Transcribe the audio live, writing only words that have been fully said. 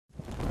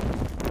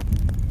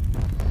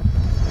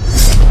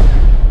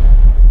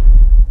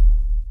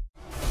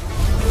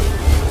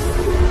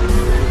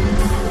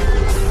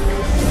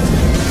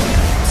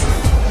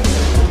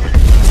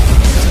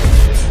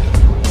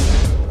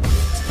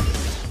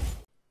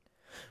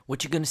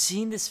What you're gonna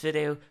see in this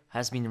video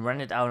has been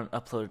rendered out and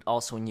uploaded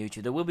also on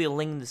YouTube. There will be a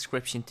link in the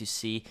description to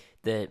see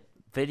the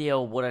video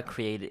what I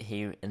created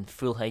here in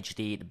full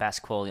HD, the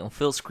best quality on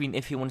full screen.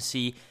 If you want to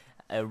see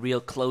a real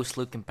close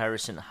look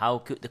comparison, how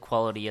good the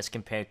quality is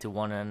compared to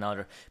one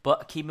another.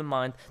 But keep in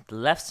mind, the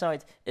left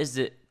side is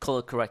the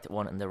color corrected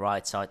one and the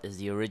right side is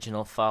the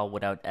original file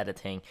without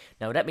editing.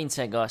 Now that being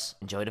said, guys,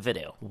 enjoy the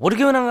video. What is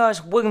going on,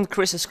 guys? Welcome to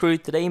Chris's Crew.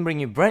 Today I'm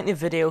bringing you a brand new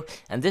video,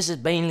 and this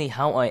is mainly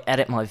how I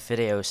edit my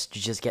videos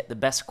to just get the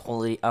best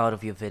quality out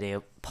of your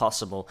video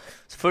possible.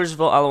 So first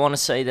of all, I want to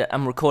say that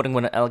I'm recording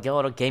with an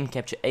Elgato Game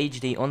Capture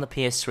HD on the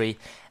PS3,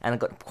 and I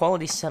got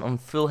quality set on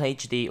full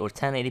HD or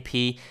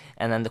 1080p,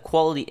 and then the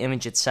quality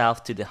image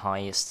itself to the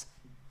highest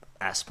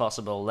as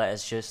possible. That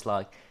is just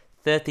like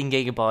 13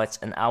 gigabytes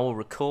an hour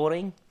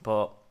recording,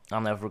 but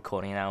I'm never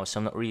recording an hour, so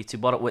I'm not really too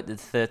bothered with the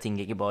 13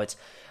 gigabytes.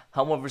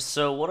 However,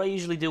 so what I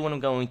usually do when I'm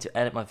going to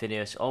edit my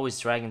videos, I always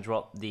drag and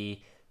drop the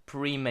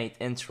pre-made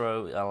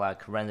intro. I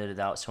like rendered it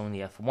out, so I only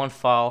have one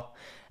file,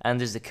 and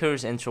there's the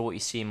Curse intro, what you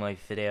see in my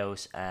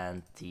videos,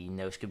 and the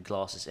No Scope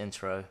Glasses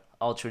intro.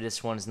 Although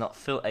this one is not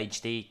full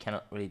HD,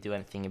 cannot really do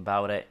anything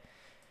about it,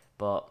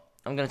 but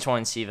I'm gonna try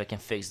and see if I can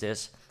fix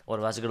this,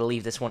 otherwise I'm gonna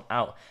leave this one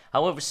out.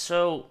 However,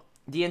 so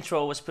the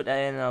intro was put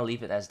in and I'll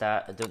leave it as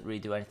that. I don't really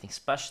do anything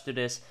special to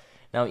this.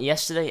 Now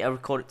yesterday I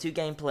recorded two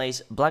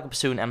gameplays, Black Ops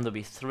 2 and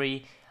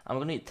MW3. I'm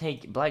gonna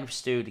take Black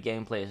Ops 2, the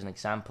gameplay, as an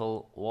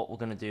example, what we're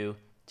gonna do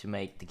to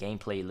make the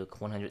gameplay look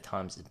 100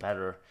 times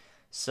better.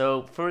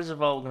 So first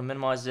of all, we're gonna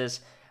minimize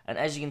this, and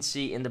as you can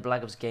see in the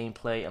Black Ops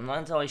gameplay, I'm not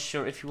entirely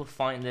sure if you will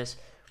find this,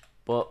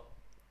 but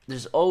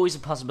there's always a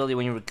possibility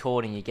when you're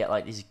recording you get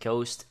like this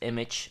ghost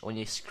image on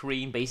your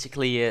screen.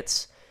 Basically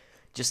it's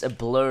just a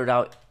blurred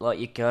out like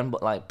your gun,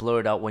 but like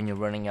blurred out when you're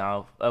running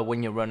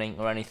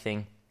or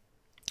anything.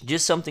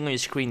 Just something on your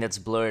screen that's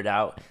blurred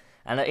out,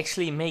 and it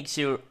actually makes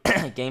your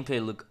gameplay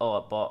look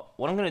odd. But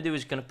what I'm gonna do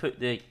is gonna put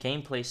the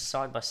gameplay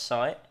side by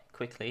side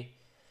quickly,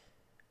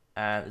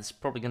 and it's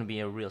probably gonna be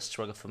a real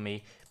struggle for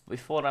me.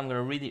 Before that, I'm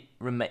gonna really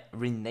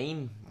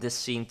rename this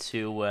scene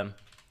to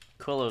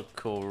color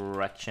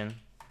correction,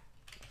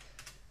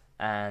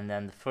 and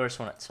then the first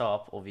one at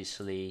top,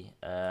 obviously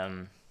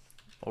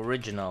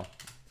original,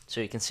 so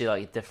you can see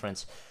like a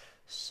difference.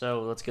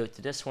 So let's go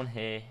to this one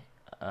here.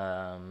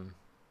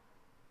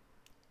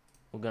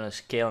 We're gonna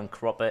scale and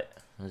crop it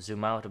and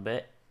zoom out a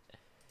bit,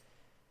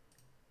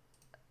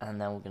 and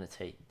then we're gonna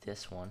take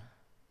this one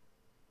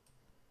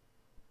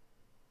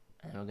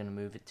and we're gonna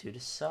move it to the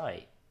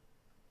side.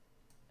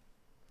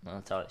 I'm not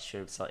entirely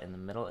sure if it's like in the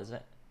middle, is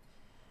it?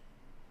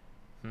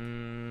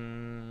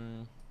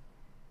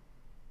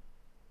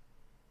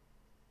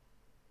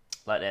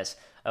 Like this.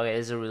 Okay,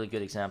 this is a really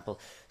good example.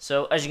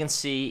 So as you can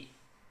see,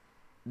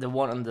 the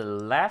one on the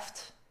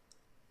left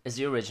is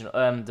the original.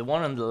 The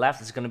one on the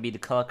left is going to be the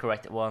color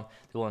corrected one.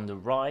 The one on the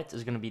right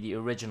is going to be the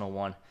original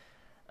one.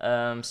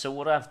 So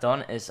what I've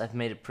done is I've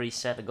made a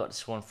preset. I got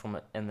this one from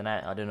the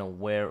internet. I don't know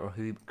where or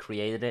who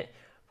created it,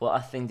 but I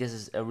think this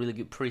is a really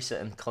good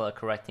preset in color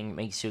correcting. It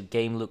makes your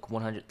game look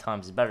 100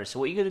 times better. So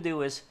what you're going to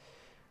do is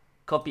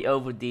copy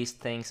over these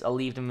things. I'll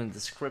leave them in the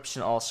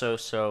description also,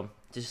 so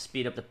just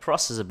speed up the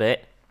process a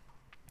bit.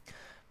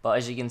 But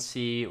as you can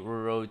see,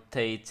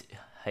 rotate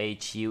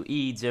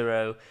HUE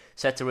 0,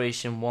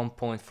 saturation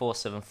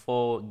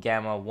 1.474,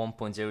 gamma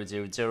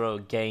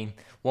 1.000, gain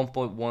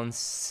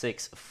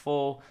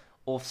 1.164,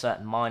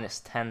 offset minus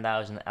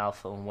 10,000,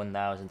 alpha on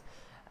 1,000.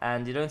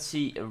 And you don't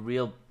see a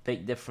real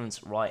big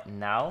difference right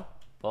now,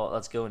 but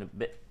let's go in a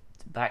bit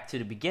back to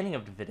the beginning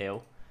of the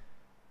video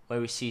where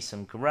we see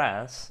some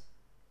grass.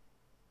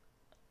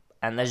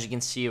 And as you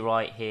can see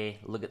right here,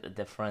 look at the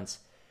difference.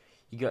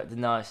 You got the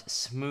nice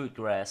smooth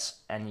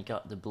grass, and you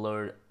got the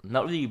blurred,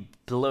 not really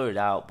blurred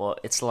out, but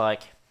it's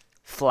like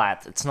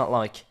flat. It's not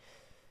like,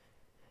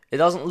 it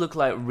doesn't look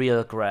like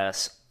real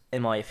grass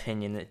in my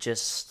opinion. It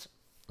just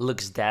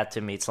looks dead to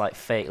me. It's like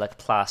fake, like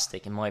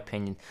plastic in my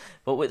opinion.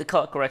 But with the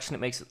color correction,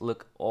 it makes it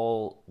look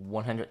all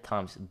 100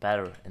 times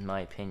better in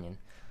my opinion.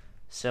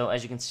 So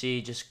as you can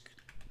see, just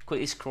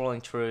quickly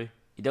scrolling through,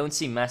 you don't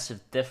see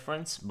massive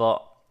difference,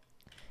 but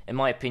in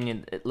my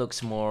opinion it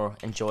looks more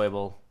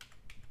enjoyable.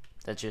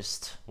 That's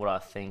just what I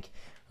think.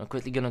 I'm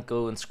quickly gonna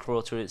go and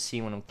scroll through it,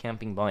 see when I'm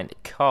camping behind the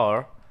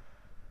car.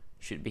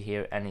 Should be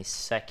here any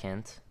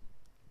second.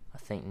 I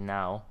think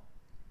now.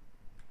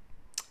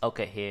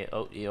 Okay, here.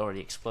 Oh, it already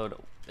exploded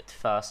a bit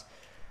fast.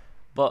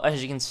 But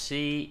as you can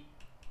see,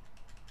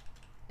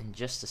 in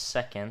just a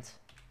second.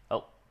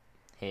 Oh,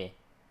 here.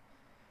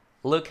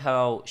 Look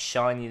how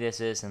shiny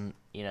this is, and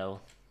you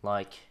know,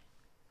 like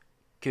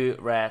good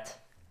red.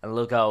 And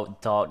look how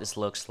dark this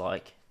looks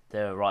like.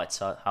 The right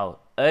side, how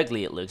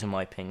ugly it looks in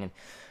my opinion.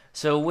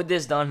 So with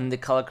this done, the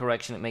color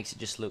correction, it makes it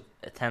just look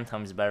 10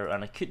 times better.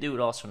 And I could do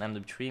it also on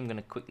MW3. I'm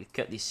gonna quickly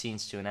cut these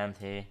scenes to an end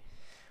here.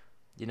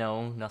 You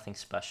know, nothing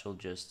special,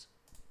 just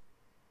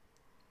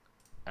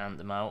end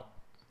them out.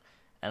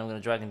 And I'm gonna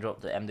drag and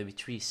drop the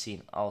MW3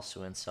 scene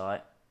also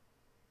inside.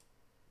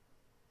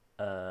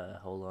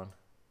 Hold on.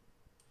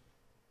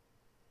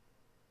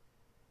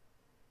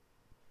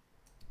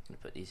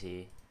 gonna put these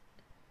here.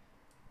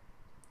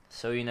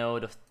 So you know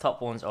the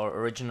top ones are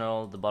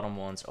original, the bottom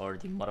ones are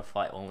the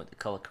modified one with the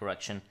color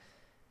correction.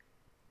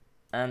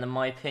 And in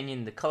my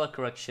opinion, the color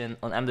correction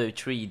on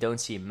MW3, you don't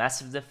see a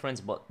massive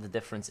difference, but the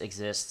difference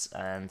exists.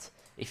 And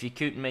if you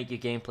could make your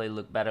gameplay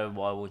look better,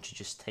 why wouldn't you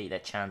just take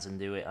that chance and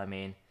do it? I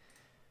mean,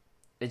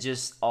 it's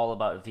just all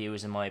about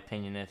viewers, in my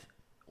opinion. If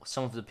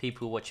some of the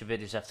people who watch your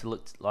videos have to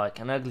look like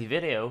an ugly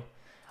video,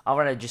 I'd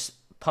rather just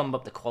pump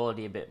up the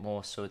quality a bit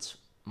more so it's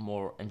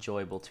more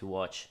enjoyable to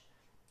watch.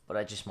 But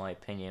that's just my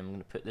opinion. I'm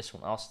going to put this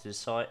one else to the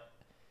side.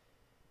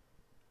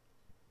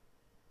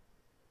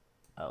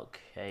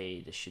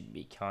 Okay, this should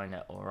be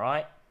kinda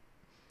alright.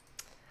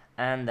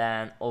 And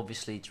then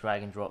obviously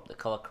drag and drop the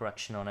color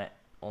correction on it.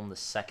 On the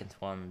second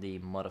one, the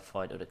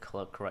modified or the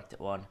color corrected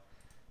one.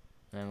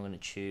 And I'm going to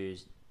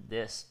choose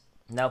this.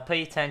 Now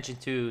pay attention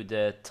to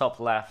the top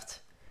left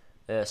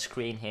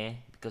screen here,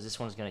 because this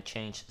one's going to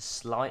change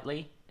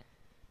slightly.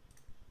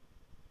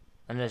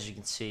 And as you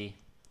can see,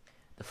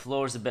 the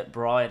floor is a bit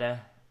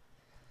brighter.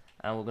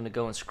 And we're going to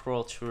go and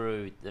scroll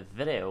through the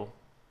video,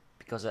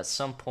 because at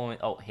some point,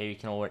 oh, here you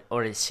can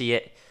already see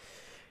it.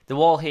 The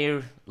wall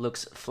here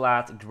looks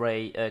flat,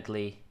 grey,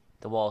 ugly.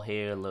 The wall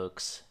here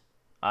looks,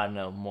 I don't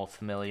know, more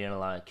familiar,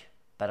 like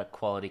better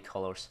quality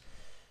colors.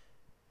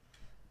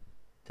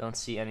 Don't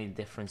see any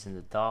difference in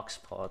the dark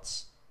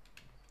spots.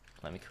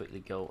 Let me quickly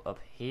go up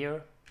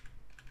here.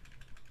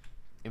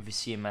 If you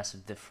see a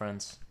massive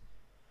difference,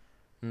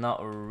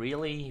 not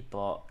really,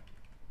 but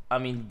I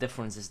mean, the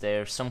difference is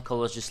there. Some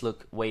colors just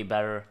look way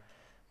better,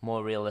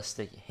 more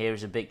realistic.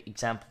 Here's a big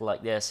example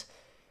like this.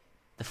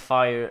 The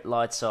fire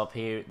lights up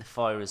here. The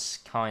fire is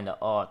kind of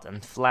odd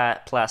and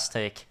flat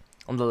plastic.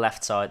 On the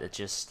left side, it's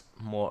just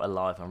more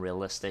alive and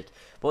realistic.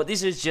 But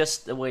this is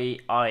just the way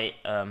I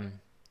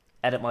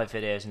edit my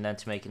videos, and then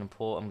to make it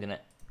important, I'm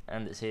gonna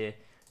end this here.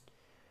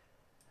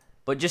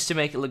 But just to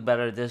make it look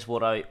better, this is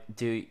what I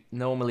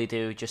normally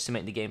do, just to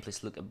make the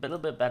gameplays look a little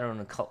bit better on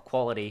the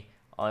quality.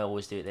 I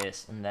always do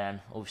this, and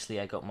then obviously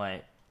I got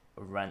my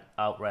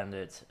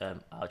out-rendered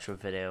outro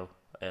video,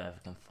 if I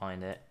can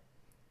find it.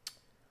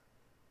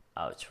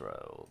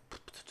 Outro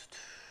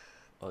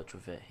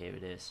vid, here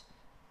it is,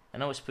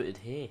 and I always put it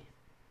here.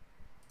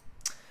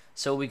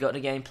 So we got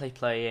the gameplay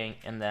playing,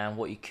 and then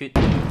what you could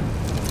do,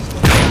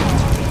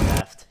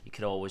 left, you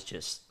could always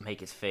just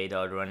make it fade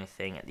out or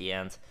anything at the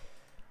end.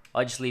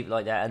 I just leave it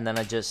like that, and then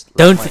I just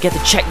don't forget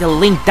to check the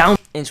link down.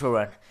 Intro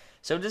run.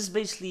 So this is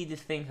basically the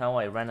thing how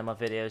I render my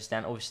videos.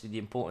 Then obviously the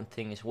important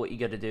thing is what you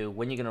gotta do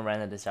when you're gonna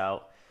render this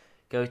out.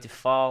 Go to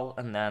File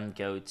and then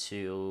go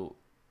to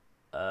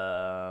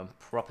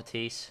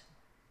Properties.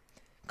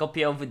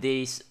 Copy over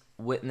these.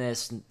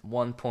 Witness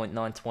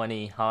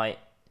 1.920, height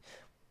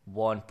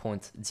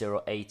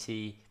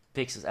 1.080,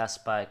 pixels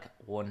aspect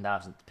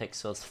 1000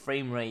 pixels,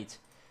 frame rate.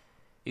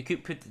 You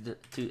could put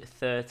it to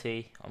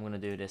 30. I'm gonna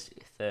do this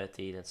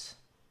 30. That's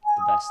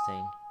the best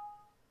thing.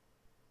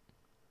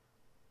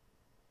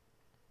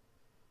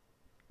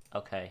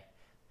 Okay,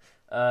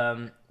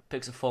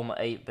 pixel format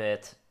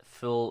 8-bit,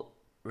 full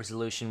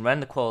resolution,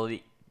 render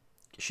quality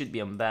should be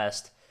on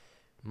best,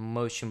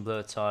 motion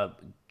blur type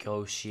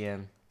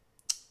Gaussian,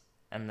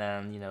 and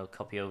then, you know,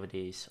 copy over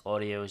these.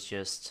 Audio is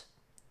just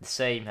the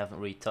same, haven't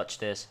really touched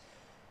this.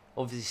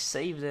 Obviously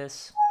save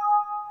this,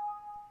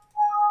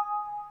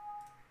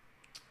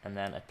 and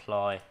then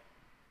apply.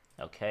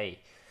 Okay,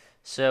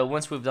 so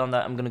once we've done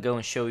that, I'm gonna go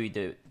and show you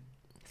the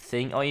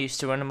thing I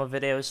used to render my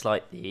videos,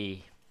 like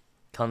the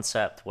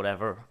concept,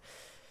 whatever,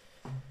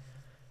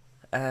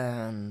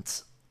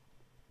 and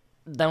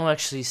then we'll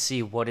actually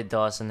see what it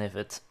does and if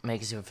it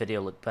makes your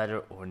video look better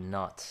or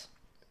not.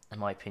 In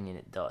my opinion,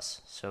 it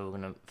does. So we're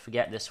gonna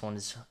forget this one.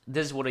 This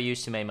is what I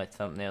used to make my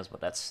thumbnails,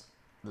 but that's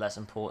less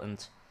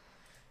important.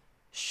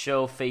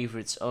 Show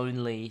favorites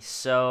only.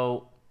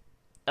 So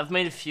I've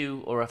made a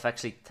few, or I've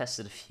actually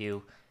tested a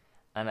few,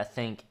 and I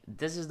think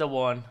this is the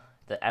one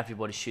that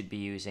everybody should be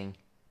using.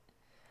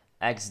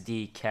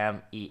 XD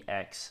Cam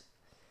EX.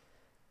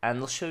 And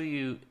I'll show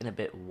you in a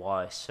bit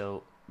why.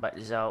 So back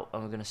this out,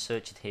 and we're gonna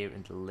search it here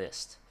in the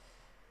list.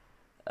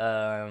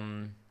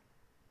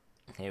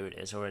 Here it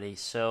is already.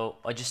 So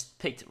I just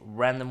picked a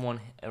random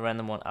one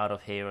out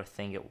of here. I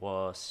think it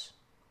was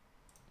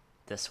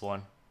this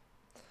one.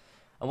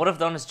 And what I've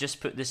done is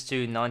just put this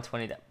to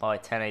 920 by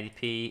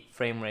 1080p,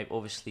 frame rate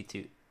obviously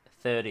to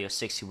 30 or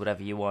 60,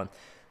 whatever you want.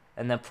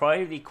 And then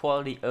priority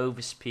quality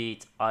over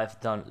speed, I've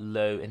done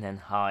low and then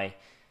high.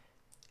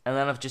 And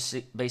then I've just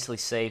basically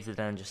saved it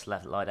and just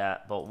left it like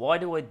that. But why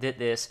do I did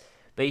this?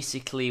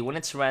 Basically, when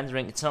it's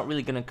rendering, it's not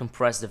really going to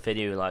compress the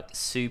video like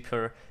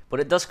super,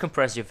 but it does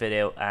compress your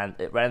video, and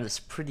it renders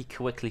pretty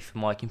quickly for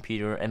my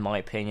computer. In my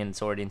opinion,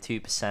 it's already in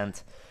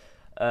 2%.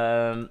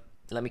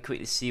 Let me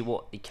quickly see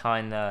what the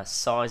kind of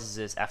sizes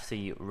is after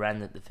you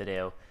rendered the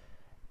video.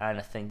 And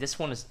I think this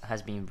one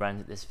has been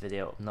rendered, this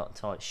video. I'm not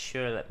entirely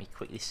sure. Let me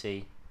quickly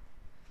see.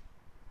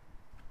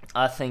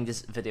 I think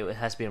this video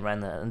has been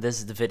rendered, and this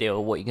is the video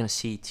what you're gonna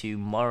see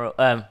tomorrow.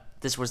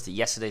 This was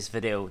yesterday's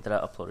video that I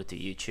uploaded to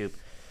YouTube.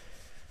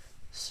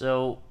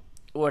 So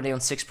already on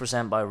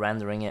 6% by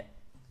rendering it,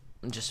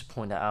 just to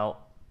point that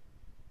out.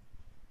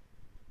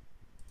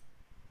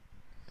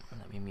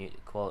 Let me mute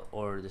the quality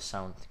or the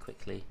sound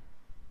quickly.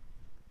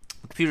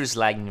 The computer's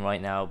lagging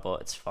right now,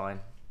 but it's fine.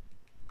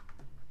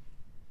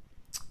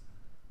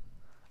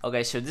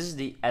 Okay, so this is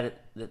the edited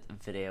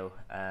video,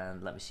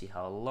 and let me see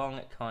how long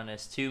it kind of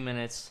is. 2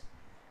 minutes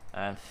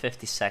and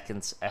 50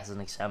 seconds as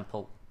an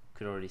example.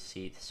 Could already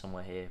see it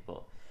somewhere here,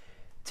 but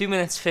 2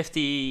 minutes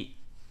 50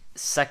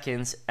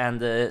 seconds, and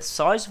the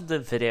size of the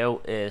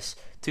video is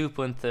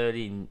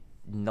 2.39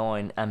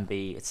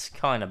 MB. It's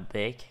kind of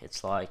big.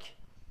 It's like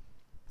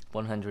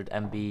 100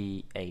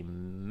 MB a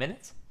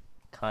minute,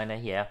 kind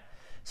of, yeah.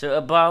 So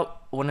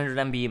about 100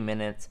 MB a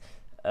minute.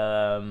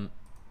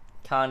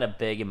 Kind of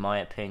big in my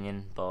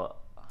opinion, but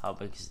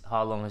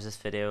how long is this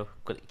video?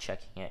 Quickly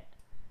checking it.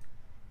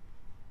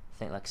 I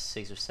think like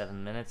 6 or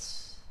 7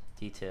 minutes.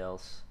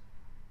 Details.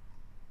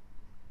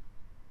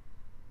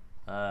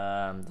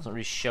 Doesn't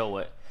really show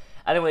it.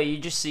 Anyway, you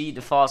just see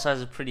the file size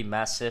is pretty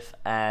massive,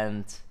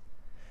 and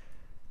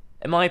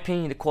in my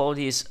opinion the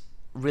quality is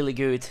really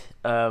good.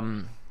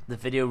 The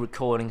video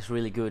recording is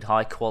really good,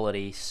 high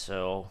quality.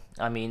 So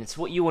I mean, it's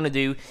what you want to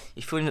do.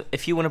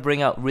 If you want to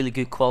bring out really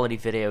good quality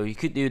video, you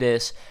could do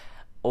this.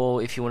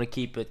 Or if you want to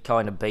keep it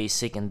kind of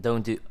basic and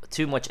don't do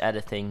too much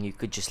editing, you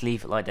could just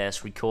leave it like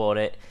this, record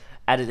it,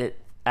 edit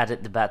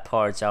the bad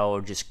parts out,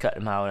 or just cut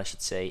them out, I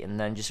should say, and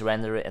then just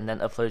render it and then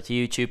upload it to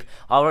YouTube.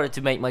 I wanted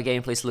to make my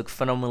gameplays look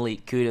phenomenally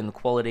good in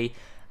quality,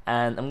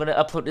 and I'm gonna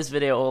upload this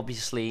video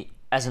obviously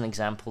as an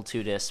example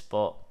to this,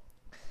 but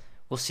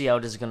we'll see how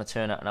this is gonna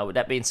turn out. Now, with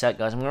that being said,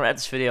 guys, I'm gonna wrap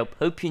this video up.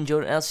 Hope you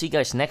enjoyed it, and I'll see you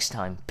guys next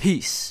time.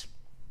 Peace.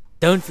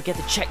 Don't forget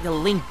to check the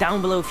link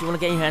down below if you want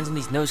to get your hands on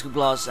these no-scope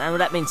glasses. And with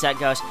that being said,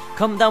 guys,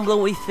 comment down below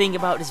what you think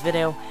about this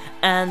video,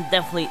 and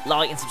definitely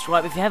like and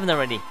subscribe if you haven't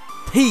already.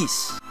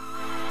 Peace!